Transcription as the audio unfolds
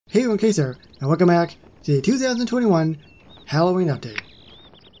Hey everyone, Kaser, and welcome back to the 2021 Halloween update.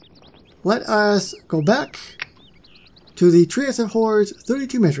 Let us go back to the Treehouse of Horrors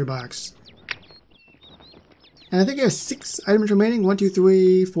 32 Mystery Box. And I think I have 6 items remaining. 1, 2,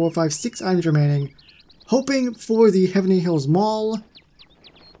 3, 4, 5, 6 items remaining. Hoping for the Heavenly Hills Mall.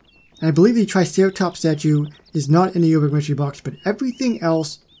 And I believe the Triceratops statue is not in the Yearbook Mystery Box, but everything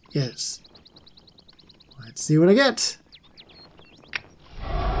else is. Let's see what I get.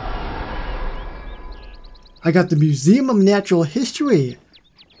 I got the Museum of Natural History.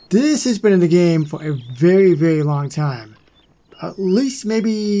 This has been in the game for a very, very long time. At least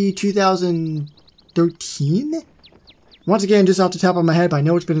maybe 2013? Once again, just off the top of my head, but I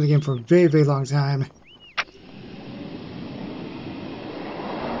know it's been in the game for a very, very long time.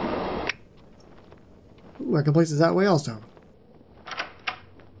 Ooh, I can place this that way also.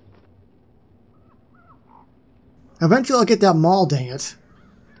 Eventually I'll get that mall, dang it.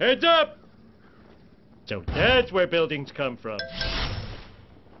 Heads up! So that's where buildings come from.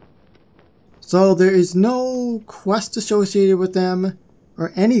 So there is no quest associated with them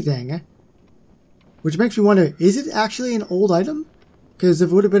or anything. Which makes me wonder, is it actually an old item? Because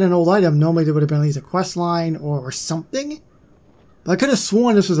if it would have been an old item, normally there would have been at least a quest line or something. But I could have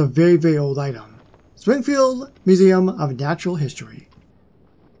sworn this was a very, very old item. Springfield Museum of Natural History.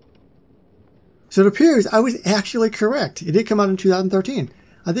 So it appears I was actually correct. It did come out in 2013.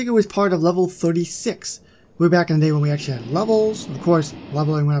 I think it was part of level 36. Way back in the day when we actually had levels. Of course,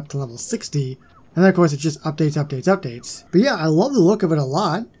 leveling went up to level 60. And then of course it just updates, updates, updates. But yeah, I love the look of it a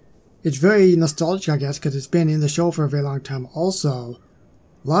lot. It's very nostalgic, I guess, because it's been in the show for a very long time also.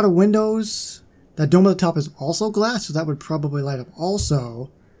 A lot of windows. That dome at the top is also glass, so that would probably light up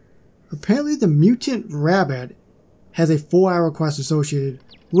also. Apparently the mutant rabbit has a 4-hour quest associated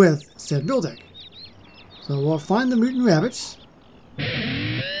with said building. So we'll find the mutant rabbits.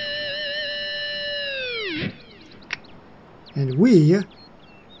 And we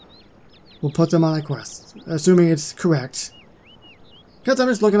will put them on a quest, assuming it's correct. Because I'm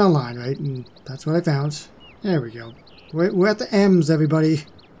just looking online, right? And that's what I found. There we go. We're at the M's, everybody.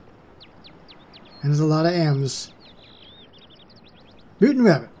 And there's a lot of M's. Mutant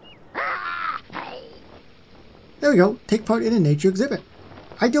rabbit. There we go. Take part in a nature exhibit.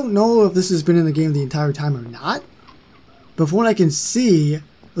 I don't know if this has been in the game the entire time or not. But from what I can see, at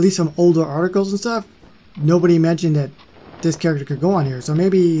least some older articles and stuff, nobody mentioned that this character could go on here. So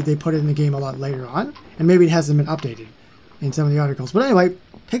maybe they put it in the game a lot later on. And maybe it hasn't been updated in some of the articles. But anyway,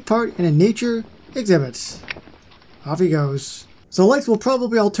 take part in a nature exhibit. Off he goes. So lights will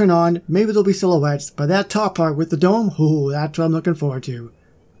probably all turn on. Maybe there'll be silhouettes. But that top part with the dome, ooh, that's what I'm looking forward to.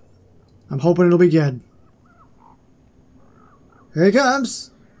 I'm hoping it'll be good. Here he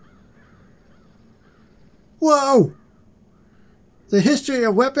comes. Whoa! The history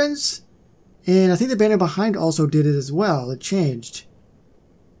of weapons. And I think the banner behind also did it as well. It changed.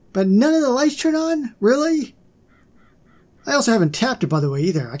 But none of the lights turn on? Really? I also haven't tapped it, by the way,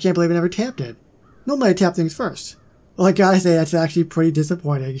 either. I can't believe I never tapped it. Normally I tap things first. Well, I gotta say, that's actually pretty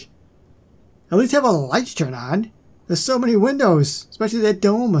disappointing. At least have all the lights turn on. There's so many windows, especially that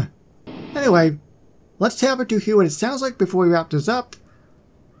dome. Anyway, let's tap it to hear what it sounds like before we wrap this up.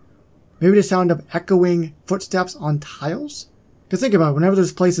 Maybe the sound of echoing footsteps on tiles? Because think about it, whenever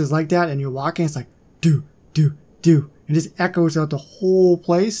there's places like that and you're walking, it's like, do, do, do. It just echoes out the whole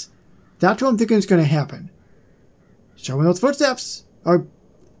place. That's what I'm thinking is going to happen. Show me those footsteps. Or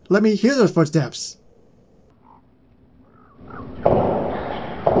let me hear those footsteps.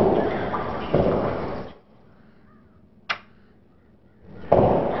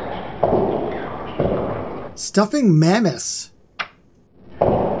 Stuffing mammoths.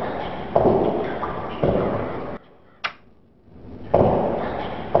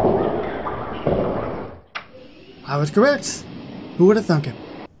 I was correct. Who would have thunk it?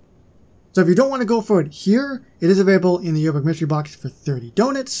 So if you don't want to go for it here, it is available in the Yearbook Mystery Box for 30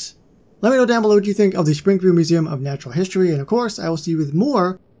 donuts. Let me know down below what you think of the Springfield Museum of Natural History, and of course, I will see you with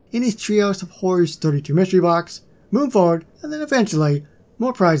more in this Treehouse of Horrors 32 Mystery Box, moving forward, and then eventually,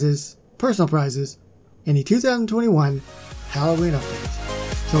 more prizes, personal prizes, in the 2021 Halloween update.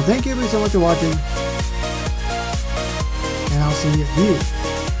 So thank you everybody so much for watching, and I'll see you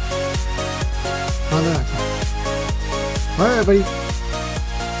on the next one. Alright everybody,